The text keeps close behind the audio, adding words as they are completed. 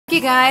Okay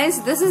guys,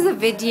 this is a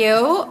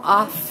video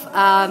of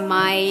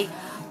my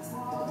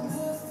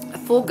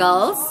 5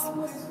 girls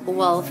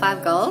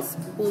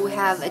who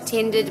have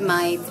attended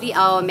my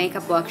 3-hour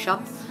makeup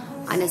workshop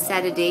on a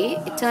Saturday.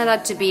 It turned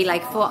out to be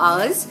like 4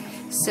 hours.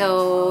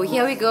 So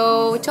here we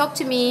go. Talk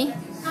to me.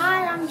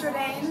 Hi, I'm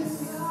Jordan.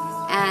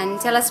 And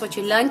tell us what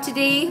you learned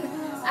today.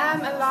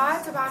 A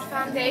lot about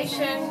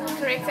foundation,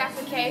 correct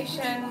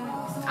application,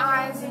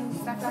 eyes and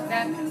stuff like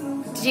that.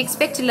 Did you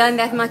expect to learn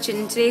that much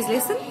in today's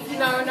lesson?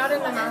 No, not in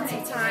the amount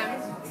of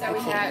time that we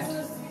had.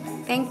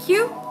 Thank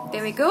you.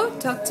 There we go.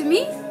 Talk to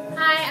me.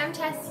 Hi, I'm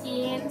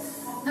Taskin.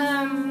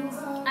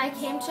 I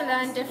came to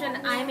learn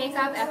different eye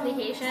makeup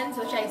applications,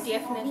 which I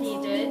definitely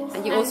did.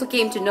 And you also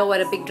came to know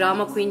what a big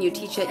drama queen your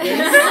teacher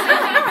is.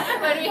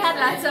 But we had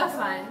lots of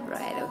fun.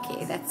 Right,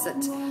 okay, that's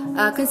it.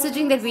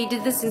 Considering that we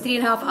did this in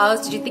 3.5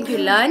 hours, did you think you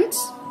learned?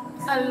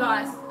 A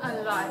lot.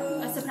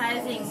 A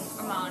surprising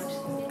amount.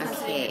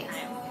 Okay,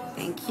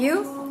 thank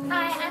you.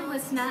 Hi, I'm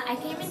Husna. I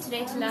came in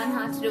today to learn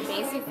how to do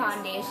basic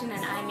foundation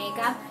and eye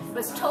makeup. It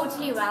was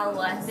totally well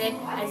worth it.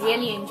 I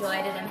really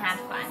enjoyed it and had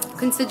fun.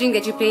 Considering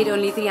that you paid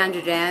only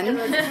 300 Rand.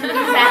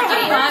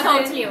 Exactly,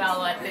 totally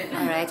well worth it.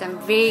 Alright, I'm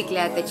very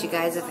glad that you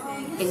guys have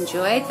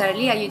enjoyed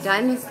thoroughly. Are you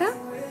done, mister?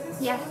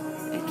 Yeah.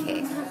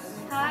 Okay.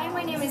 Hi,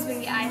 my name is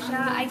Bibi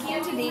Aisha. I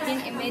came to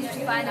Radiant Image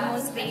to find the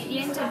most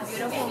radiant and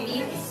beautiful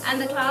me, and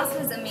the class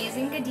was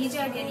amazing.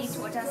 Khadija really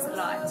taught us a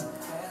lot.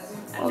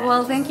 Oh,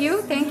 well, thank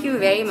you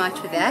very much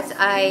for that.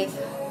 I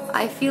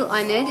feel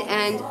honored,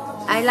 and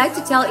I like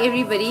to tell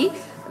everybody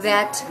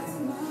that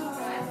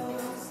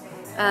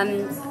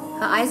her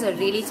eyes are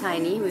really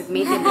tiny. We've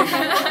made them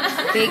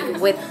big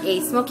with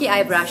a smoky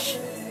eye brush.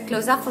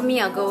 Close up for me.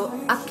 I'll go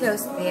up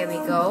close. There we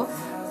go.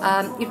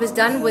 It was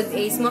done with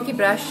a smoky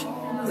brush,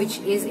 which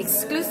is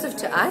exclusive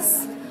to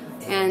us,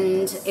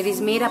 and it is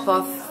made up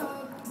of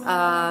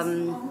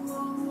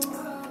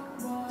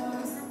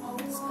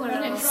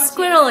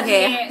squirrel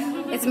hair.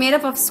 It's made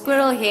up of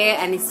squirrel hair,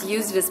 and it's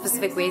used in a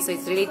specific way, so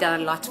it's really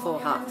done a lot for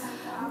her.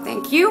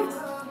 Thank you.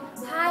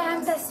 Hi,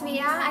 I'm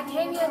Tasmiya. I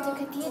came here to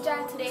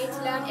Khadija today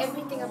to learn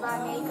everything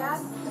about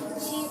makeup.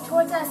 She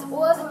taught us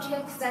all the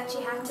tricks that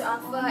she had to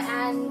offer,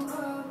 and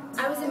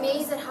I was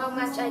amazed at how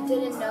much I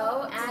didn't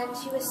know, and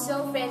she was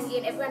so friendly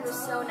and everyone was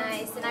so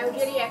nice, and I would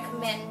really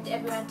recommend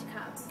everyone to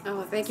come.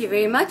 Oh, thank you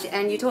very much.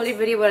 And you told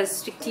everybody what a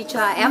strict teacher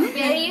I am.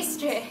 Very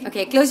strict.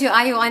 Okay, close your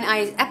eye. Your one eye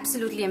is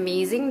absolutely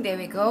amazing. There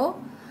we go.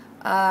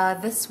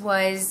 This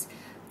was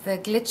the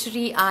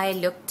glittery eye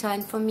look.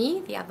 Turn for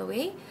me the other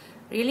way.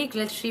 Really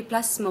glittery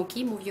plus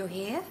smoky. Move your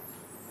hair.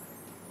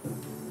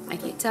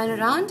 Okay, turn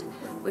around.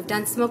 We've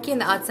done smoky on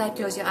the outside.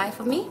 Close your eye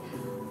for me.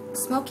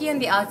 Smoky on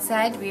the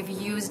outside. We've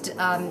used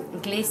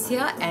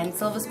glacier and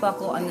silver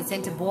sparkle on the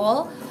center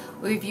ball.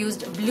 We've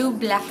used blue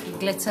black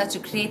glitter to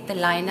create the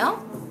liner,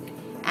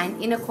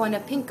 and inner corner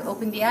pink.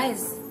 Open the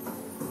eyes.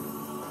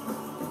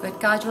 We've got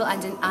kajal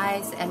under the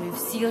eyes, and we've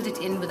sealed it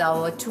in with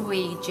our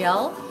two-way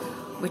gel,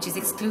 which is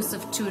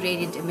exclusive to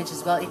Radiant Image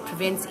as well. It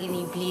prevents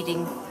any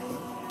bleeding.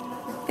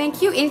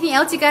 Thank you. Anything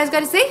else you guys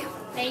got to say?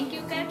 Thank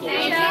you,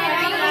 Khadija.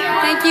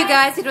 Thank you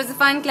guys. It was a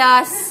fun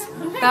class.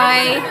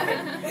 Bye.